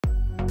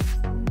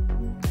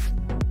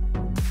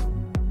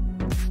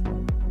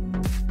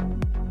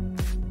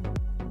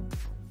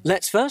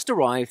Let's first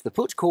derive the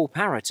put-call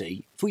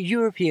parity for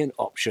European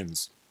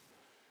options.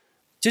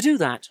 To do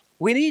that,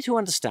 we need to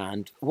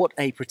understand what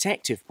a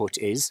protective put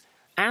is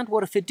and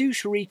what a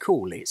fiduciary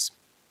call is.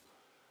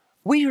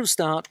 We will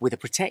start with a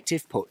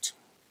protective put.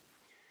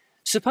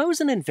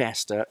 Suppose an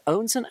investor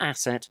owns an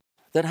asset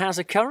that has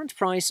a current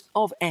price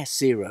of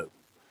S0.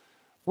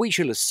 We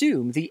shall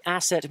assume the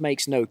asset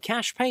makes no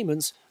cash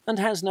payments and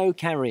has no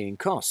carrying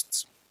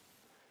costs.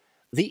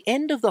 The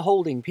end of the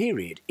holding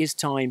period is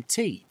time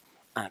t,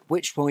 at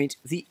which point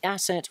the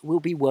asset will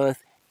be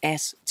worth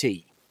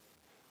ST.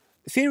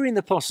 Fearing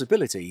the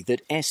possibility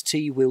that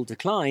ST will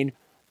decline,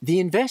 the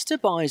investor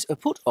buys a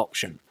put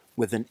option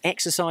with an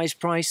exercise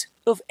price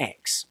of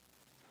X.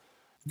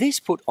 This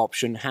put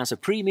option has a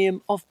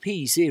premium of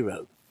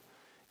P0.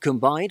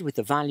 Combined with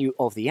the value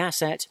of the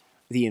asset,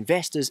 the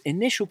investor's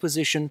initial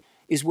position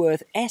is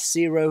worth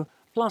S0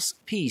 plus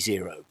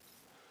P0,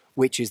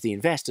 which is the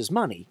investor's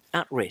money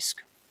at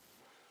risk.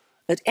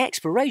 At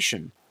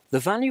expiration, the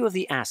value of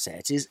the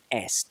asset is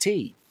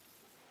ST.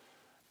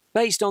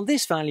 Based on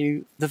this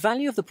value, the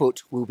value of the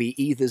put will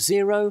be either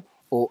 0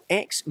 or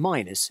X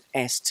minus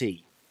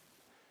ST.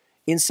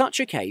 In such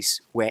a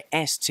case, where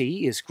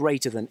ST is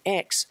greater than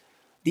X,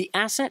 the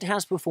asset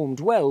has performed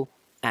well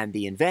and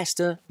the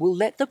investor will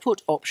let the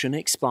put option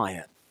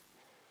expire.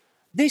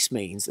 This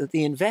means that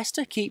the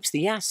investor keeps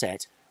the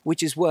asset,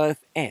 which is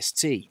worth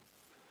ST.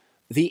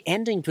 The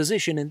ending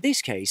position in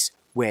this case,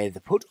 where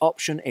the put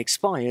option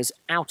expires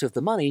out of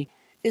the money,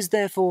 is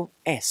therefore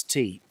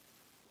ST.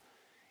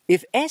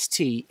 If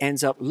ST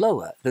ends up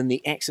lower than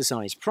the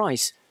exercise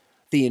price,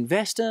 the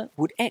investor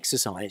would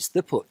exercise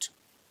the put.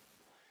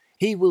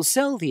 He will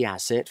sell the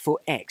asset for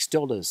X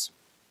dollars.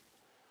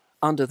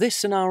 Under this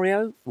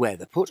scenario, where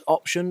the put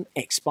option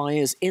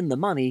expires in the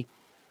money,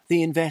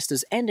 the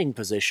investor's ending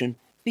position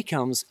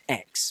becomes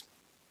X.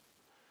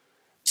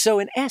 So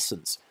in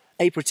essence,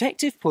 a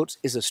protective put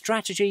is a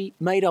strategy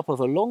made up of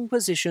a long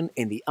position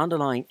in the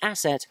underlying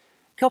asset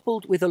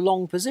coupled with a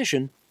long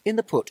position in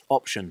the put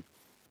option.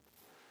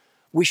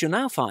 We shall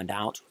now find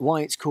out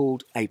why it's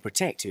called a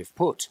protective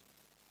put.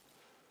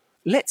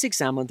 Let's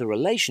examine the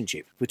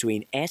relationship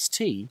between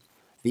ST,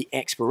 the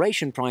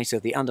expiration price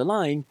of the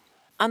underlying,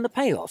 and the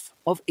payoff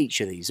of each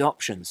of these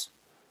options.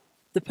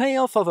 The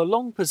payoff of a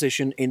long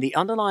position in the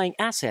underlying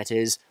asset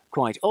is,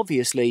 quite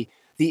obviously,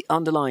 the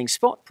underlying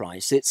spot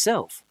price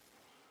itself.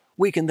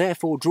 We can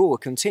therefore draw a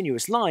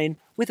continuous line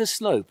with a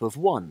slope of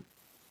 1.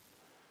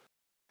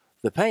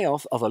 The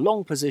payoff of a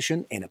long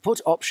position in a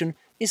put option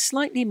is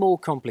slightly more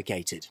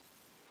complicated.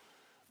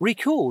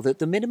 Recall that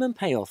the minimum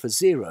payoff is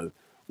 0,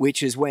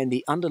 which is when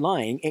the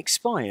underlying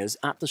expires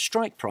at the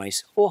strike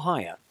price or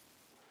higher.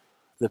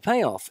 The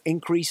payoff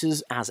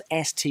increases as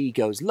ST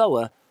goes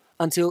lower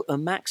until a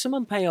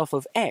maximum payoff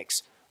of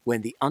X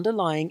when the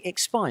underlying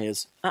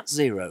expires at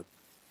 0.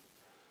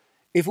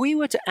 If we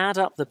were to add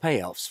up the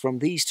payoffs from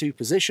these two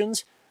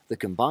positions, the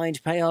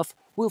combined payoff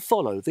will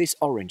follow this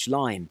orange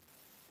line.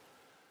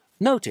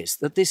 Notice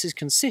that this is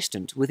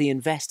consistent with the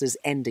investor's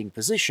ending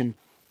position,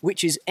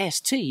 which is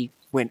ST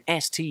when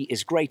ST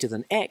is greater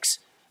than X,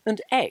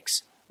 and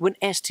X when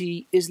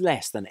ST is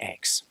less than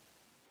X.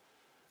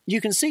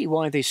 You can see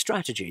why this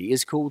strategy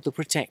is called the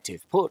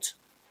protective put.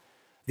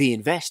 The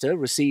investor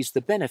receives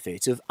the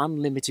benefit of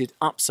unlimited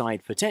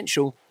upside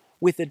potential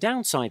with the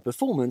downside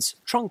performance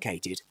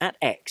truncated at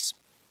X.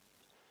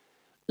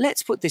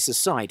 Let's put this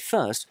aside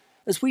first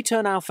as we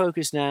turn our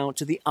focus now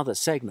to the other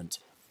segment,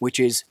 which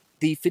is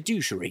the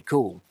fiduciary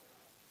call.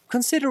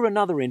 Consider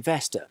another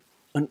investor,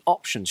 an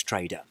options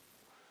trader.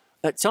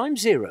 At time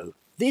 0,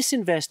 this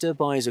investor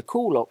buys a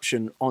call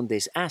option on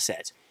this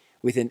asset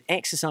with an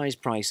exercise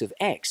price of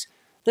X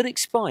that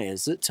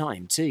expires at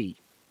time t.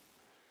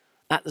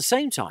 At the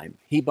same time,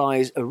 he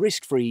buys a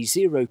risk-free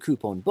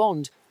zero-coupon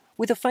bond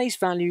with a face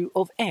value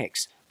of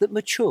X that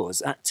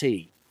matures at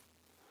t.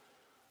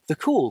 The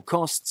call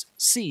costs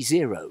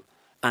C0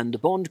 and the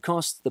bond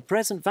costs the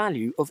present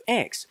value of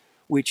X,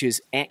 which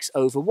is X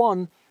over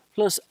 1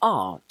 plus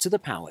R to the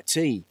power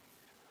t.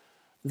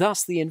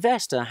 Thus, the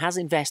investor has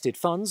invested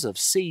funds of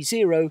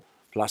C0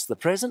 plus the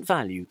present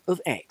value of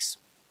X.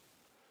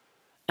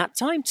 At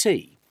time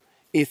t,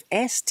 if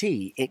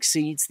ST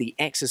exceeds the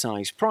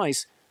exercise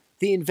price,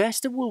 the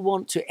investor will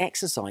want to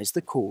exercise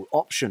the call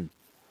option.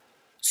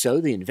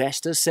 So the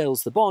investor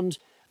sells the bond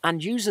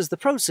and uses the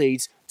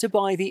proceeds to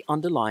buy the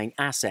underlying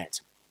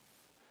asset.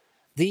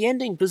 The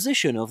ending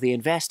position of the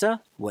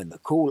investor, when the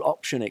call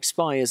option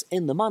expires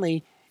in the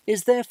money,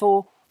 is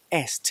therefore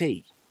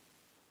ST.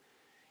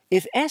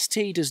 If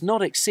ST does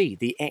not exceed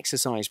the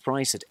exercise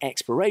price at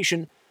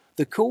expiration,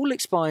 the call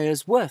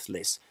expires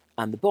worthless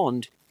and the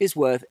bond is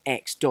worth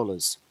X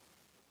dollars.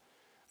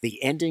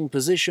 The ending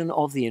position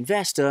of the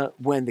investor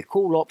when the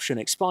call option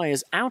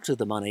expires out of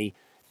the money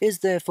is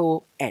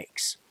therefore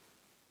X.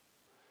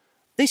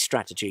 This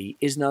strategy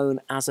is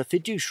known as a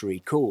fiduciary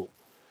call.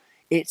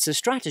 It's a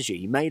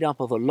strategy made up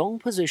of a long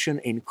position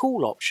in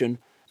call option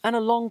and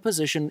a long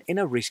position in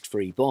a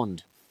risk-free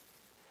bond.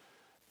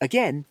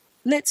 Again,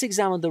 let's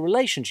examine the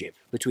relationship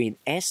between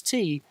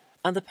ST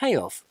and the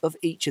payoff of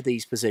each of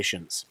these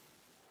positions.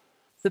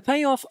 The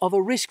payoff of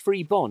a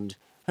risk-free bond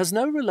has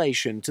no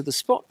relation to the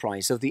spot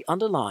price of the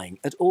underlying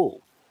at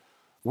all.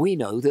 We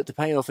know that the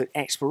payoff at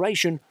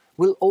expiration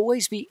will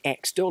always be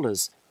X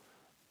dollars.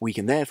 We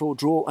can therefore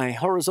draw a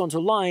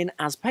horizontal line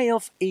as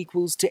payoff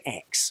equals to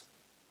X.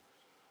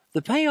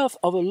 The payoff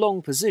of a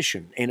long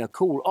position in a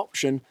call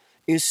option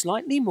is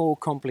slightly more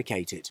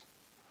complicated.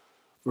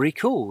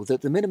 Recall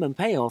that the minimum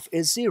payoff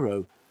is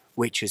 0,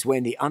 which is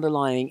when the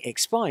underlying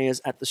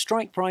expires at the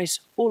strike price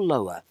or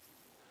lower.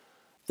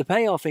 The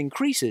payoff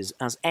increases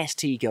as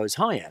ST goes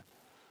higher.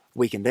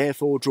 We can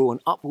therefore draw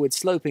an upward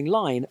sloping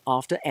line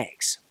after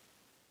X.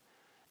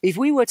 If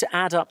we were to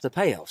add up the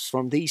payoffs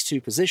from these two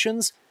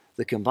positions,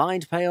 the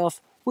combined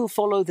payoff will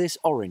follow this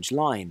orange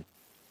line.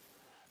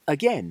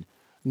 Again,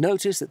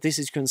 notice that this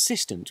is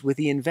consistent with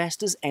the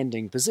investor's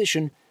ending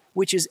position,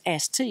 which is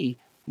ST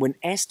when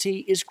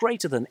ST is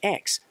greater than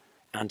X,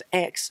 and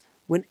X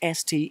when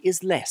ST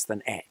is less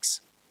than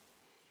X.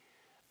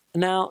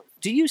 Now,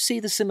 do you see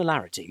the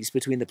similarities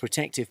between the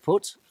protective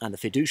put and the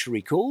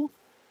fiduciary call?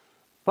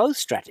 Both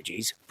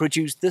strategies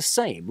produce the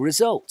same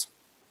result.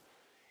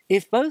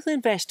 If both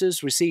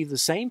investors receive the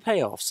same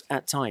payoffs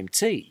at time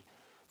T,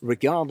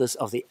 regardless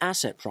of the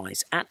asset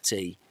price at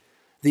T,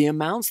 the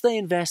amounts they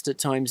invest at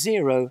time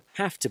 0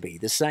 have to be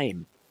the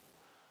same.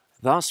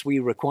 Thus, we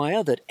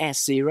require that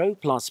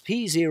S0 plus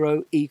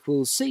P0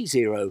 equals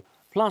C0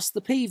 plus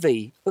the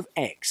PV of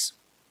X.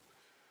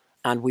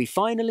 And we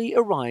finally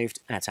arrived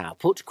at our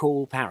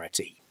put-call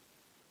parity.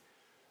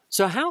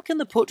 So how can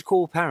the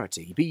put-call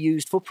parity be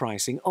used for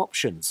pricing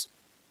options?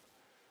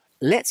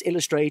 Let's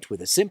illustrate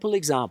with a simple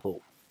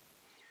example.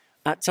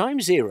 At time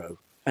 0,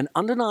 an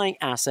underlying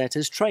asset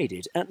is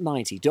traded at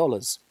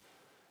 $90.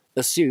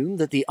 Assume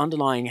that the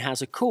underlying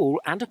has a call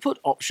and a put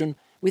option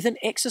with an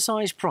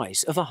exercise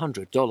price of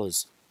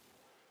 $100.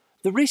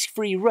 The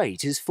risk-free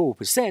rate is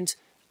 4%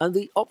 and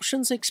the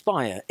options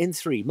expire in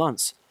 3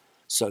 months,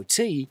 so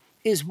T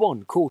is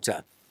 1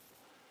 quarter.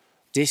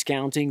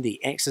 Discounting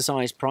the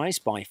exercise price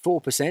by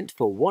 4%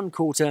 for 1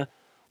 quarter,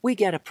 we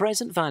get a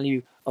present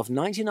value of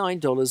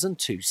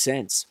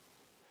 $99.02.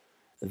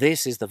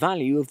 This is the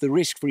value of the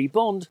risk-free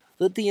bond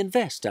that the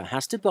investor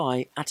has to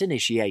buy at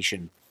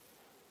initiation.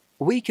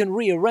 We can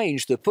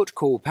rearrange the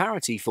put-call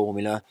parity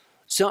formula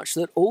such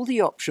that all the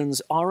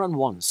options are on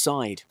one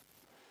side.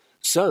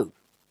 So,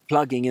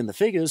 plugging in the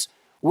figures,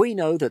 we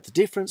know that the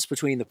difference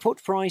between the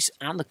put price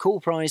and the call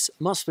price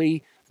must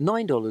be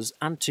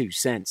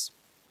 $9.02.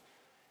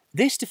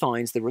 This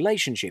defines the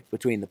relationship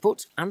between the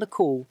put and the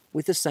call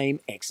with the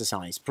same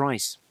exercise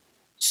price.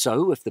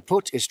 So, if the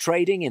put is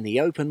trading in the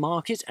open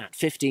market at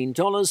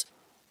 $15,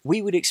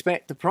 we would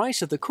expect the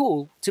price of the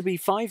call to be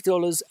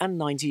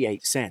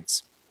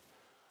 $5.98.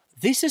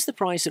 This is the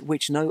price at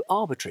which no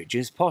arbitrage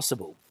is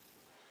possible.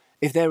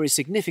 If there is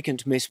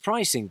significant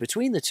mispricing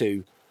between the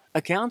two,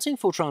 accounting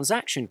for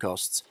transaction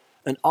costs,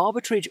 an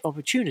arbitrage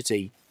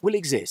opportunity will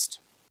exist.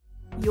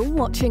 You're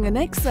watching an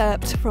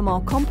excerpt from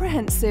our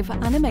comprehensive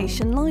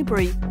animation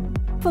library.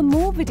 For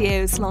more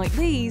videos like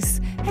these,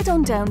 head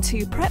on down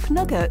to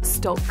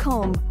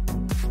prepnuggets.com.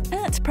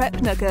 At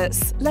Prep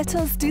Nuggets, let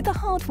us do the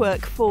hard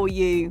work for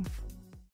you.